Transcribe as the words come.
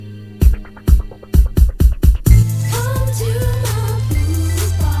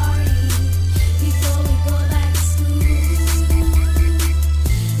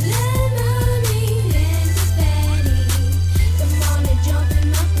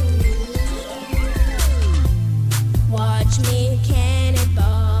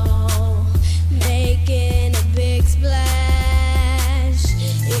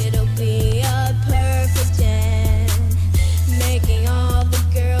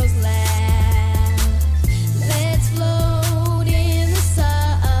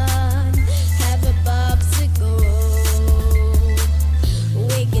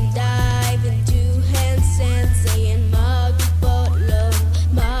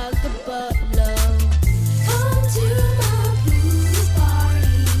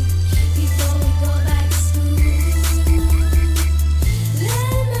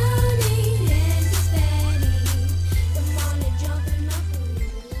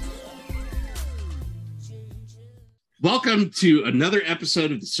Welcome to another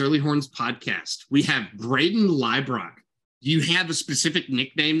episode of the Surly Horns podcast. We have Braden Liebrock. Do you have a specific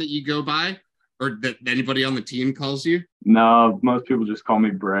nickname that you go by or that anybody on the team calls you? No, most people just call me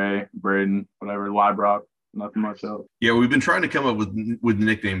Bray, Braden, whatever, Liebrock, nothing much else. Yeah, we've been trying to come up with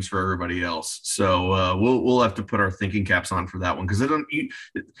nicknames for everybody else. So we'll have to put our thinking caps on for that one because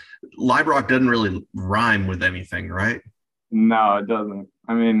Liebrock doesn't really rhyme with anything, right? No, it doesn't.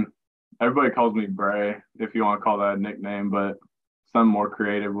 I mean, everybody calls me Bray, if you want to call that a nickname, but something more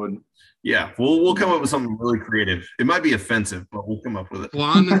creative would. Yeah, we'll come up with something really creative. It might be offensive, but we'll come up with it.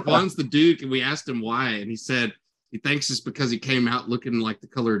 Juan's the Duke, and we asked him why, and he said he thinks it's because he came out looking like the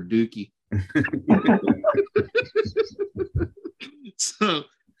color of Dookie. So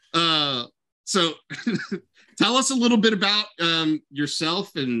tell us a little bit about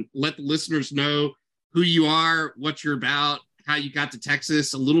yourself and let the listeners know who you are, what you're about, how you got to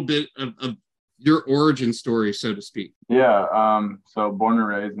Texas, a little bit of your origin story, so to speak. Yeah, so born and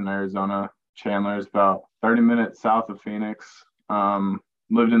raised in Arizona. Chandler is about 30 minutes south of Phoenix.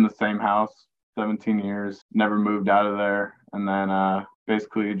 Lived in the same house 17 years, never moved out of there. And then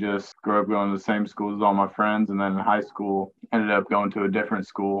basically just grew up going to the same school as all my friends. And then in high school, ended up going to a different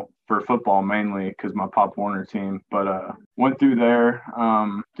school for football mainly because my Pop Warner team. But went through there,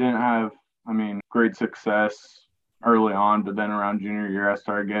 didn't have, great success early on, but then around junior year, I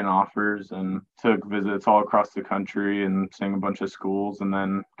started getting offers and took visits all across the country and seeing a bunch of schools, and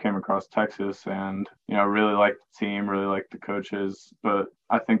then came across Texas and, really liked the team, really liked the coaches. But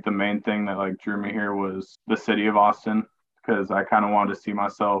I think the main thing that drew me here was the city of Austin, because I kind of wanted to see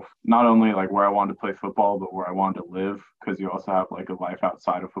myself not only where I wanted to play football, but where I wanted to live, because you also have a life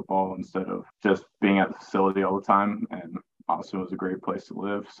outside of football instead of just being at the facility all the time. And Austin was a great place to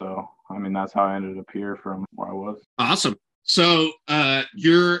live. So, that's how I ended up here from where I was. Awesome. So are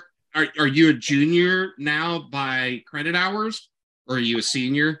you a junior now by credit hours, or are you a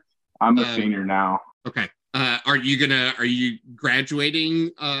senior? I'm a senior now. Okay. Are you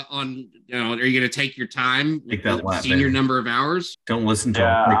graduating are you going to take your time? Take that lap, senior man. Number of hours? Don't listen to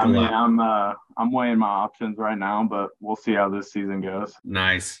him. I'm weighing my options right now, but we'll see how this season goes.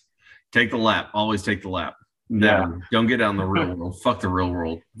 Nice. Take the lap. Always take the lap. Never. Yeah. Don't get out in the real world. Fuck the real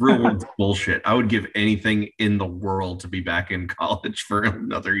world. Real world's bullshit. I would give anything in the world to be back in college for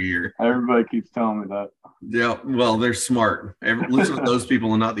another year. Everybody keeps telling me that. Yeah, well, they're smart. Listen to those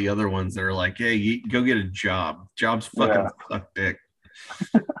people and not the other ones that are like, hey, you go get a job. Jobs fucking suck dick.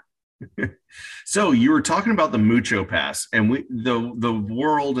 So you were talking about the Mucho Pass, and the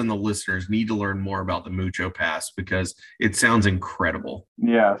world and the listeners need to learn more about the Mucho Pass because it sounds incredible.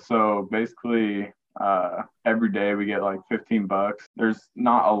 Yeah, so basically every day we get $15. There's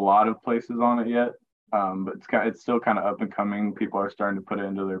not a lot of places on it yet, but it's still kind of up and coming. People are starting to put it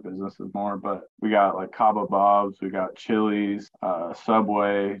into their businesses more, but we got Cabo Bob's, we got Chili's,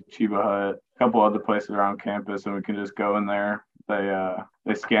 Subway, Chiba Hut, a couple other places around campus, and we can just go in there.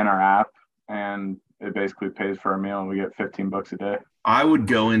 They scan our app and it basically pays for our meal, and we get $15 a day. I would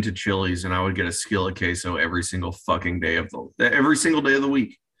go into Chili's and I would get a skillet queso every single day of the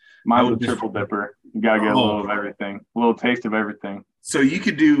week. Mine's a triple dipper. You gotta get a little of everything, a little taste of everything. So you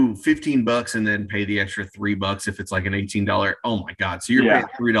could do $15 and then pay the extra $3 if it's an $18. Oh my God! So you're paying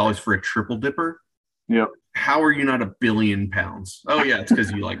 $3 for a triple dipper? Yep. How are you not 1 billion pounds? Oh yeah, it's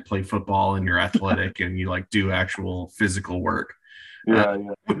because you play football and you're athletic and you do actual physical work. Yeah.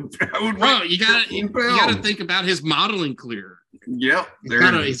 Bro, you gotta think about his modeling career. Yep.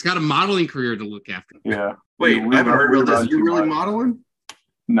 He's got a modeling career to look after. Yeah. Wait, I haven't heard about this. You really modeling?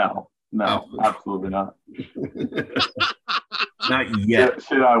 No, absolutely not. Not yet.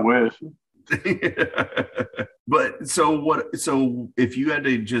 Shit, I wish. But so if you had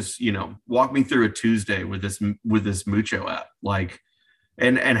to just, walk me through a Tuesday with this Mucho app,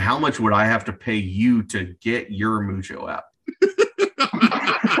 and how much would I have to pay you to get your Mucho app?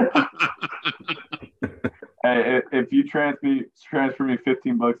 Hey, if you transfer me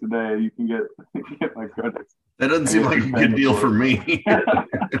 $15 a day, you can get my credits. That doesn't seem like a good deal for me.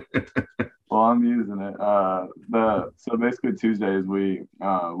 Well, I'm using it. So basically Tuesdays we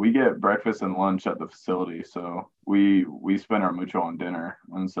get breakfast and lunch at the facility. So we spend our Mucho on dinner,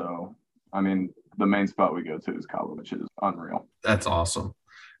 and so the main spot we go to is Cabo, which is unreal. That's awesome.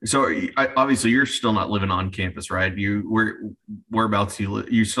 So obviously you're still not living on campus, right? Whereabouts you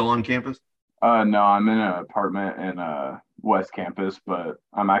live? You still on campus? No, I'm in an apartment in West Campus, but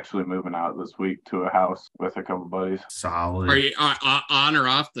I'm actually moving out this week to a house with a couple buddies. Solid. Are you on or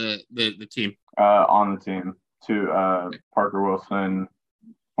off the team? On the team. To Parker Wilson,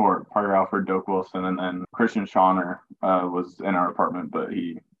 or Parker Alfred, Doak Wilson, and then Christian Schauner was in our apartment, but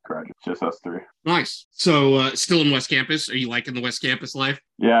he graduated. just us three. Nice. So still in West Campus. Are you liking the West Campus life?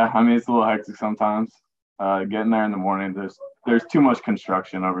 Yeah, I mean it's a little hectic sometimes. Getting there in the morning, there's too much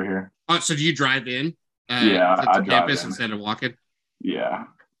construction over here. Oh, so do you drive in? Yeah, to I drive campus in. instead of walking. Yeah,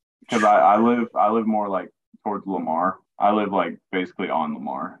 because I live more like towards Lamar. I live like basically on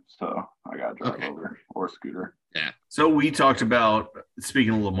Lamar, so I gotta drive over or scooter. Yeah. So we talked about,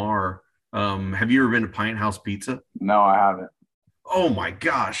 speaking of Lamar, have you ever been to Pint House Pizza? No, I haven't. Oh my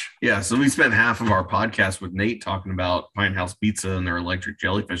gosh. Yeah. So we spent half of our podcast with Nate talking about Pint House Pizza and their electric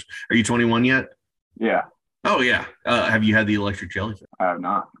jellyfish. Are you 21 yet? Yeah. Oh yeah. Have you had the electric jellyfish? I have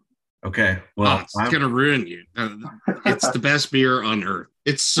not. Okay. Well, it's gonna ruin you. It's the best beer on earth.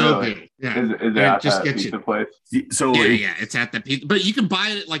 It's so Really? good. Yeah. Is it at just that get pizza you. place? So Yeah. It's at the pizza, but you can buy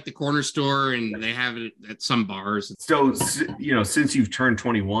it at like the corner store, and they have it at some bars. So since you've turned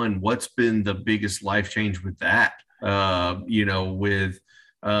 21, what's been the biggest life change with that? With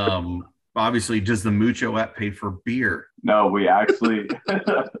obviously, does the Mucho app pay for beer? No, we actually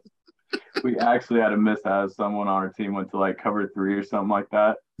had a mishap. Someone on our team went to like cover 3 or something like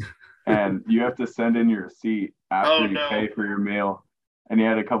that, and you have to send in your receipt after you pay for your meal. And he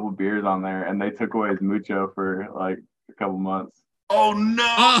had a couple beers on there, and they took away his Mucho for like a couple months. Oh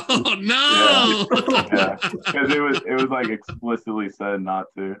no! Oh no! Yeah, because it was like explicitly said not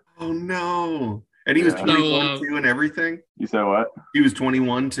to. Oh no! And he was 21 too, and everything. You said what? He was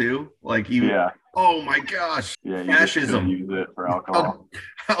 21 too. Like he. Yeah. Oh my gosh! Yeah, you fascism. Use it for alcohol.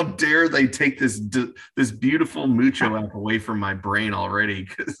 How dare they take this beautiful Mucho app away from my brain already?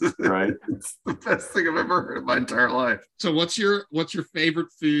 Because right, it's the best thing I've ever heard in my entire life. So what's your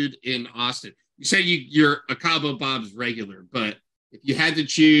favorite food in Austin? You say you're a Cabo Bob's regular, but if you had to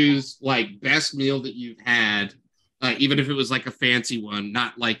choose like best meal that you've had, even if it was like a fancy one,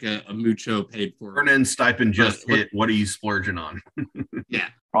 not like a Mucho paid for. Earn-in stipend just hit. What are you splurging on? Yeah.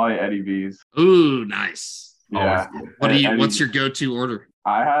 Probably Eddie V's. Ooh, nice. Yeah. What's your go-to order?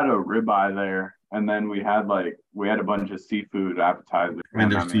 I had a ribeye there, and then we had a bunch of seafood appetizers.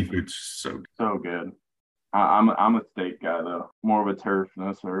 Their seafood's so good. I'm a steak guy though, more of a turf than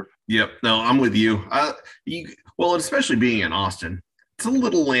a surf. Yep. No, I'm with you. Well, especially being in Austin, it's a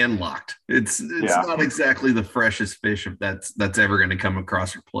little landlocked. It's not exactly the freshest fish that's ever going to come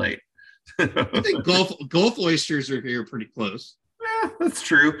across your plate. I think Gulf oysters are here pretty close. Yeah, that's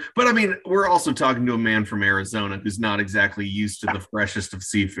true. But I mean, we're also talking to a man from Arizona who's not exactly used to the freshest of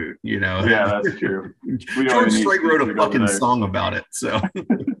seafood, Yeah, that's true. George Strait wrote a fucking song about it. So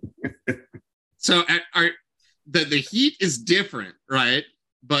So the heat is different, right?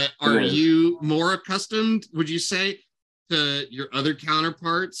 But are you more accustomed, would you say, to your other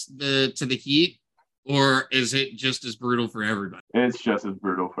counterparts to the heat, or is it just as brutal for everybody? It's just as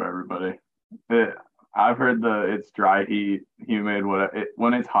brutal for everybody. I've heard it's dry heat, humid.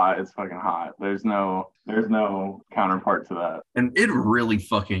 When it's hot, it's fucking hot. There's no counterpart to that. And it really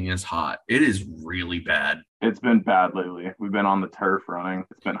fucking is hot. It is really bad. It's been bad lately. We've been on the turf running.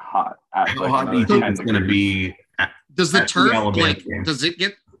 It's been hot. How hot do you think it's going to be? Does the turf does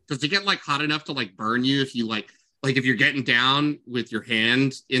it get like hot enough to like burn you if you like if you're getting down with your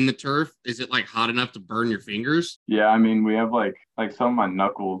hand in the turf? Is it like hot enough to burn your fingers? Yeah, I mean we have like some of my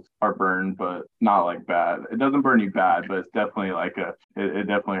knuckles are burned, but not like bad. It doesn't burn you bad, but it's definitely it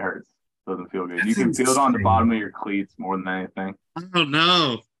definitely hurts. Doesn't feel good. You can feel it on the bottom of your cleats more than anything. Oh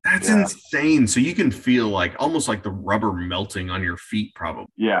no. That's insane. So you can feel like almost like the rubber melting on your feet, probably.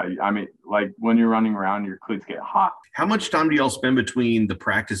 Yeah, I mean, like when you're running around, your cleats get hot. How much time do y'all spend between the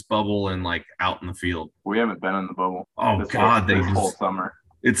practice bubble and like out in the field? We haven't been in the bubble. Oh God, this whole summer.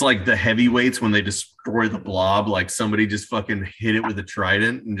 It's like the heavyweights when they destroy the blob. Like somebody just fucking hit it with a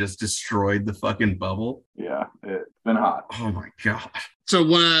trident and just destroyed the fucking bubble. Yeah, it's been hot. Oh my God. So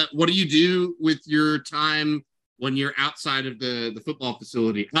what do you do with your time when you're outside of the football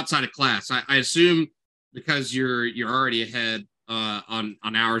facility, outside of class? I assume because you're already ahead on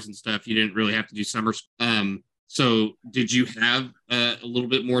hours and stuff, you didn't really have to do summer. So did you have a little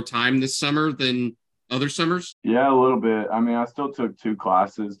bit more time this summer than other summers? Yeah, a little bit. I mean, I still took 2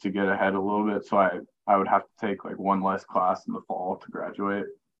 classes to get ahead a little bit, so I would have to take like 1 less class in the fall to graduate.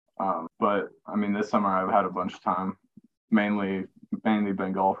 But I mean, this summer I've had a bunch of time. Mainly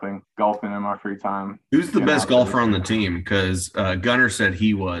been golfing in my free time. Who's the best golfer on the team? Because Gunnar said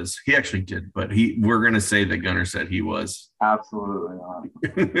he was. He actually did, but we're gonna say that Gunnar said he was. Absolutely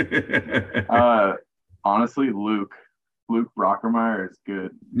not. Honestly, Luke Brockermeyer is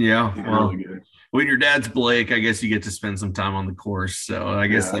good. Yeah, he's really good. When your dad's Blake, I guess you get to spend some time on the course. So I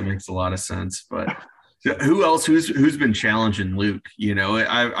guess that makes a lot of sense. But So who else? Who's been challenging Luke? You know,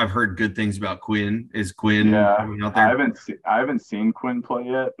 I've heard good things about Quinn. Is Quinn coming out there? I haven't seen Quinn play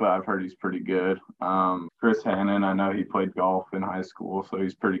yet, but I've heard he's pretty good. Chris Hannon, I know he played golf in high school, so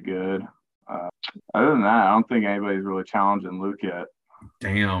he's pretty good. Other than that, I don't think anybody's really challenging Luke yet.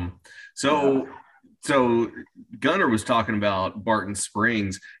 Damn. So Gunner was talking about Barton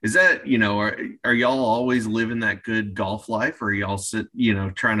Springs. Is that, are y'all always living that good golf life, or are y'all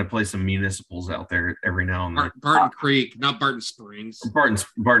trying to play some municipals out there every now and then? Barton Creek, not Barton Springs.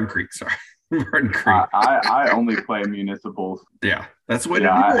 Barton Creek, sorry. Barton Creek. I only play municipals. Yeah, that's the way to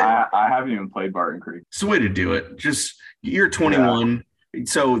do it. I haven't even played Barton Creek. It's the way to do it. Just, you're 21. Yeah.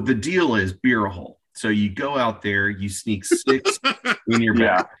 So the deal is beer a hole. So you go out there, you sneak 6 in your bag.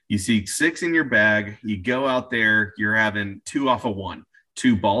 Yeah. You sneak 6 in your bag. You go out there, you're having 2 off of 1,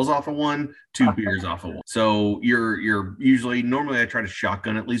 2 balls off of 1, 2 beers off of 1. So you're usually, normally I try to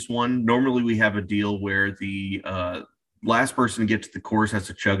shotgun at least 1. Normally we have a deal where the last person to get to the course has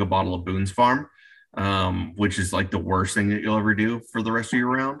to chug a bottle of Boone's Farm, which is like the worst thing that you'll ever do for the rest of your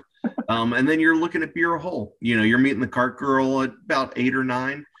round. And then you're looking at beer a hole. You're meeting the cart girl at about 8 or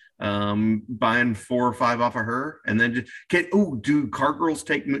 9. Buying 4 or 5 off of her, and then do cart girls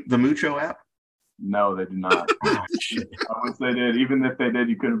take the Mucho app? No, they do not. I wish they did. Even if they did,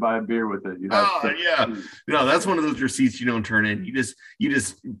 you couldn't buy a beer with it. No, that's one of those receipts you don't turn in. You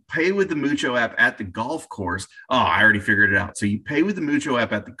just pay with the Mucho app at the golf course. Oh, I already figured it out. So you pay with the Mucho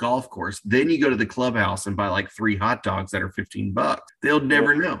app at the golf course, then you go to the clubhouse and buy like 3 hot dogs that are $15. They'll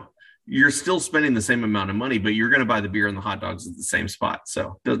never know. You're still spending the same amount of money, but you're going to buy the beer and the hot dogs at the same spot.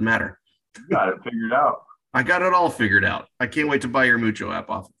 So it doesn't matter. You got it figured out. I got it all figured out. I can't wait to buy your Mucho app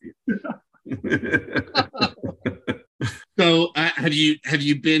off of you. So have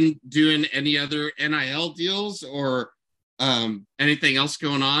you been doing any other NIL deals or anything else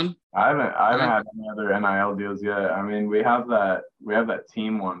going on? I haven't had any other NIL deals yet. I mean, we have that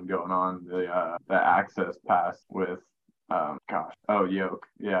team one going on, the access pass with Yoke.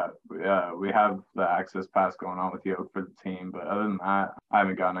 Yeah. We have the access pass going on with Yoke for the team, but other than that, I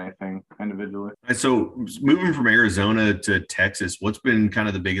haven't gotten anything individually. So moving from Arizona to Texas, what's been kind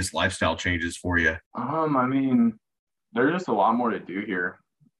of the biggest lifestyle changes for you? I mean, there's just a lot more to do here.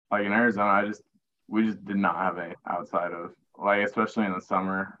 Like in Arizona, we just did not have any outside of, like, especially in the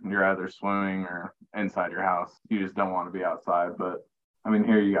summer, you're either swimming or inside your house. You just don't want to be outside. But I mean,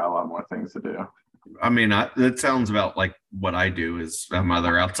 here you got a lot more things to do. I mean, that sounds about like what I do. Is I'm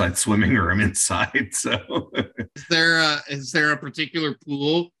either outside swimming or I'm inside. So, is there a particular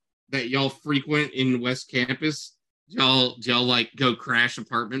pool that y'all frequent in West Campus? Do y'all like go crash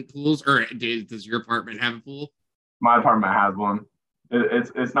apartment pools, or does your apartment have a pool? My apartment has one.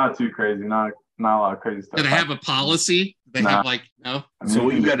 It's not too crazy. Not a lot of crazy stuff. Do they have a policy? They have like no. So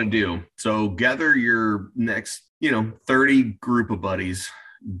what you got to do? So gather your next 30 group of buddies.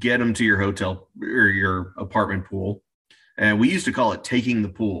 Get them to your hotel or your apartment pool. And we used to call it taking the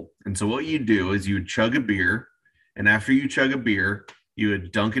pool. And so what you do is you would chug a beer. And after you chug a beer, you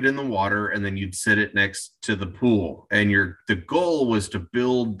would dunk it in the water and then you'd sit it next to the pool. And the goal was to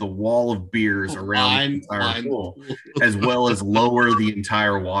build the wall of beers around the entire pool, as well as lower the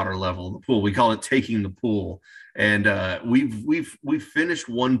entire water level of the pool. We call it taking the pool. And we've finished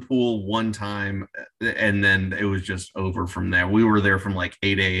one pool one time, and then it was just over from there. We were there from like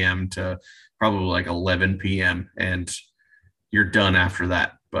 8 a.m. to probably like 11 p.m. and you're done after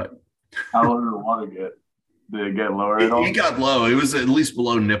that. But how low did the water get? Did it get lower at all? It got low. It was at least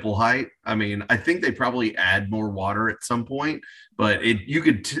below nipple height. I mean, I think they probably add more water at some point, but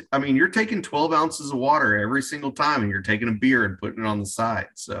you're taking 12 ounces of water every single time, and you're taking a beer and putting it on the side.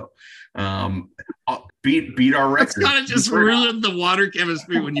 So beat our record. It's kind of just ruined the water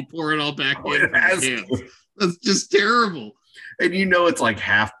chemistry when you pour it all back in. That's just terrible. And it's like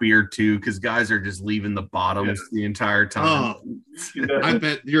half beer too, because guys are just leaving the bottoms the entire time. Oh, I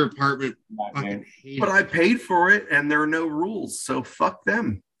bet your apartment. But I paid for it, and there are no rules, so fuck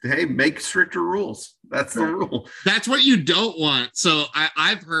them. Hey, make stricter rules. That's the rule. That's what you don't want. So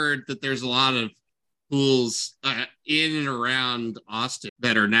I've heard that there's a lot of pools in and around Austin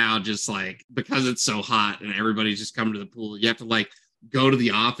that are now just like, because it's so hot and everybody's just coming to the pool, you have to like go to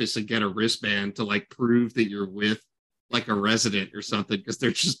the office and get a wristband to like prove that you're with like a resident or something, because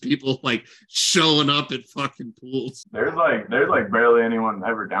there's just people like showing up at fucking pools. There's like barely anyone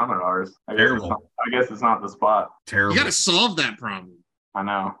ever down at ours. I guess it's not the spot. Terrible. You got to solve that problem. I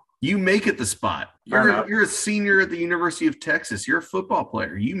know. You make it the spot. You're a senior at the University of Texas. You're a football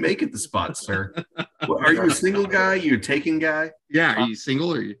player. You make it the spot, sir. Are you a single guy? You a taking guy? Yeah. Are you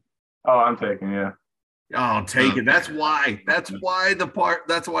single or you? Oh, I'm taking, yeah. Oh, take it. That's why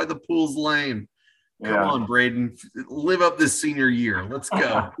the pool's lame. Come on, Braden, live up this senior year. Let's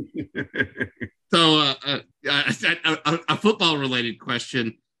go. So, a football-related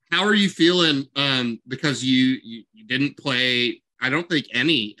question: how are you feeling? Because you didn't play, I don't think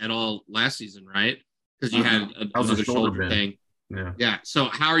any at all last season, right? Because you had another shoulder thing. Yeah. So,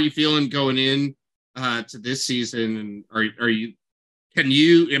 how are you feeling going in to this season? And are you? Can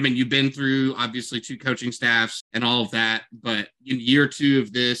you? I mean, you've been through obviously 2 coaching staffs and all of that, but in year 2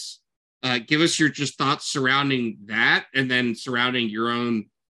 of this, give us your just thoughts surrounding that, and then surrounding your own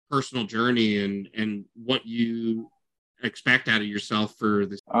personal journey and what you expect out of yourself for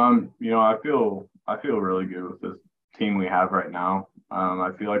this. I feel really good with this team we have right now. I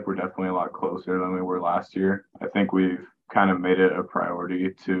feel like we're definitely a lot closer than we were last year. I think we've kind of made it a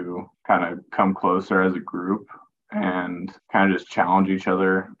priority to kind of come closer as a group and kind of just challenge each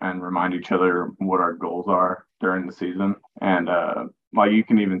other and remind each other what our goals are during the season. And like you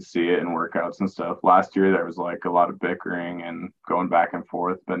can even see it in workouts and stuff. Last year there was like a lot of bickering and going back and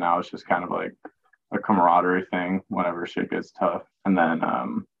forth, but now it's just kind of like a camaraderie thing whenever shit gets tough. And then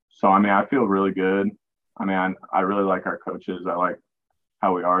so I mean I feel really good. I mean I really like our coaches. I like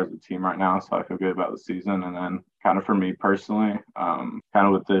how we are as a team right now, so I feel good about the season. And then kind of for me personally, kind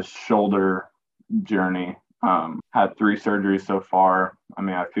of with this shoulder journey, had 3 surgeries so far. I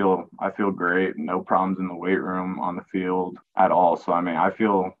mean, I feel great. No problems in the weight room, on the field at all. So I mean, I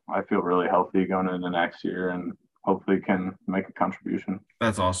feel really healthy going into next year, and hopefully can make a contribution.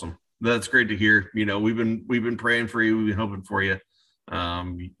 That's awesome. That's great to hear. We've been praying for you. We've been hoping for you.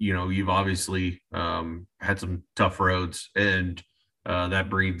 You've obviously had some tough roads, and that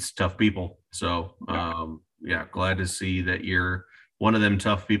breeds tough people. So glad to see that you're one of them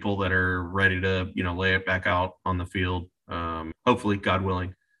tough people that are ready to, lay it back out on the field. Hopefully, God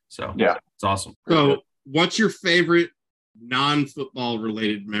willing. So yeah, it's awesome. So what's your favorite non-football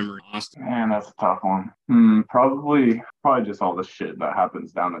related memory, Austin? Man, that's a tough one. Probably just all the shit that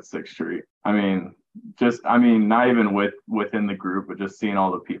happens down at 6th Street. I mean, not even within the group, but just seeing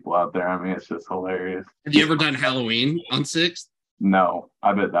all the people out there. I mean, it's just hilarious. Have you ever done Halloween on 6th? No,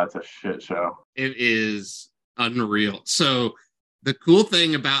 I bet that's a shit show. It is unreal. So the cool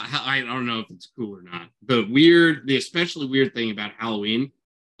thing about I don't know if it's cool or not. The especially weird thing about Halloween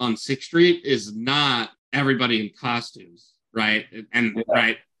on 6th Street is not everybody in costumes, right? And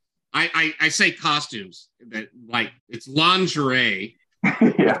right, I say costumes that like it's lingerie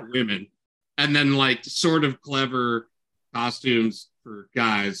for women, and then like sort of clever costumes for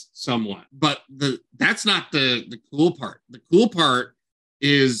guys, somewhat. But that's not the cool part. The cool part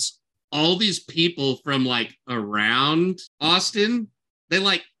is all these people from like around Austin, they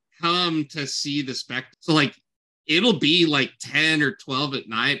like come to see the spectacle. So like it'll be like 10 or 12 at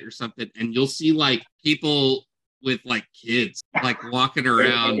night or something, and you'll see like people with like kids like walking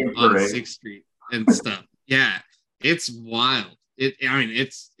around on 6th Street and stuff. Yeah, it's wild.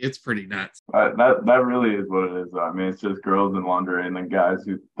 It's pretty nuts. That really is what it is. I mean, it's just girls in lingerie and then guys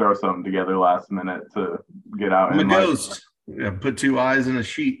who throw something together last minute to get out. And ghost. Yeah, put 2 eyes in a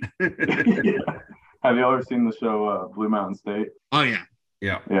sheet. Have you ever seen the show Blue Mountain State? Oh yeah.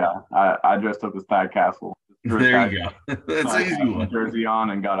 Yeah. I dressed up as Thad Castle. There you go. That's an easy one. Jersey on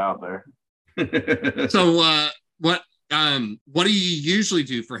and got out there. So what do you usually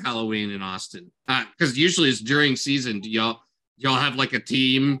do for Halloween in Austin? Because usually it's during season. Do y'all have like a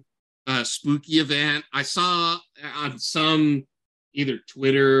team spooky event? I saw on some either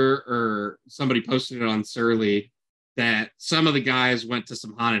Twitter or somebody posted it on Surly that some of the guys went to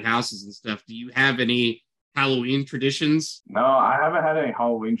some haunted houses and stuff. Do you have any Halloween traditions? No, I haven't had any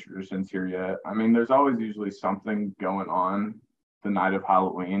Halloween traditions here yet. I mean, there's always usually something going on the night of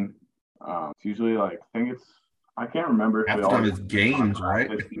Halloween. It's usually like, I can't remember if it's games,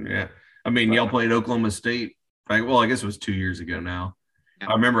 right? Yeah. I mean, y'all played Oklahoma State. I guess it was 2 years ago now. Yeah.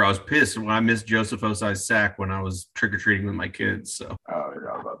 I remember I was pissed when I missed Joseph Osai's sack when I was trick-or-treating with my kids. So. Oh,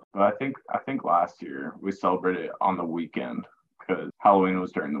 yeah, but I think last year we celebrated on the weekend because Halloween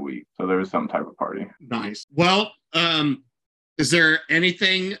was during the week. So there was some type of party. Nice. Well, is there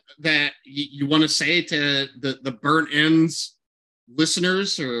anything that you want to say to the Burnt Ends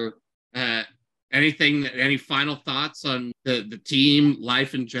listeners, or any final thoughts on the team,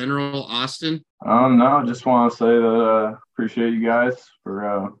 life in general, Austin? No, just want to say that appreciate you guys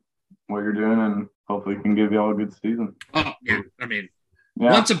for what you're doing, and hopefully we can give you all a good season. Oh, yeah. I mean,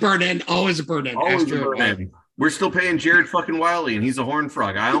 once a burn end, always a burn end. Always a burn end. We're still paying Jared fucking Wiley, and he's a horned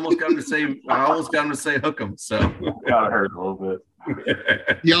frog. I almost got him to say hook him. So got hurt a little bit.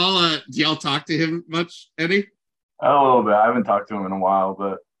 Do y'all talk to him much, Eddie? A little bit. I haven't talked to him in a while,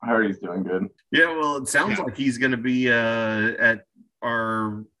 but I heard he's doing good. Yeah, well, it sounds like he's going to be at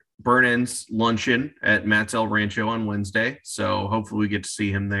our Burn-In's luncheon at Matt's El Rancho on Wednesday. So hopefully we get to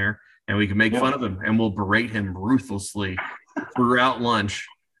see him there and we can make fun of him and we'll berate him ruthlessly throughout lunch.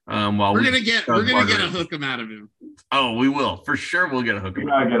 While we're gonna get a hook 'em out of him. Oh, we will for sure. We'll get a hook 'em. We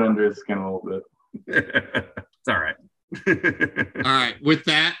gotta get under his skin a little bit. It's all right. All right. With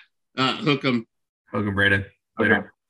that, hook 'em. Hook 'em, Braden. Later. Okay.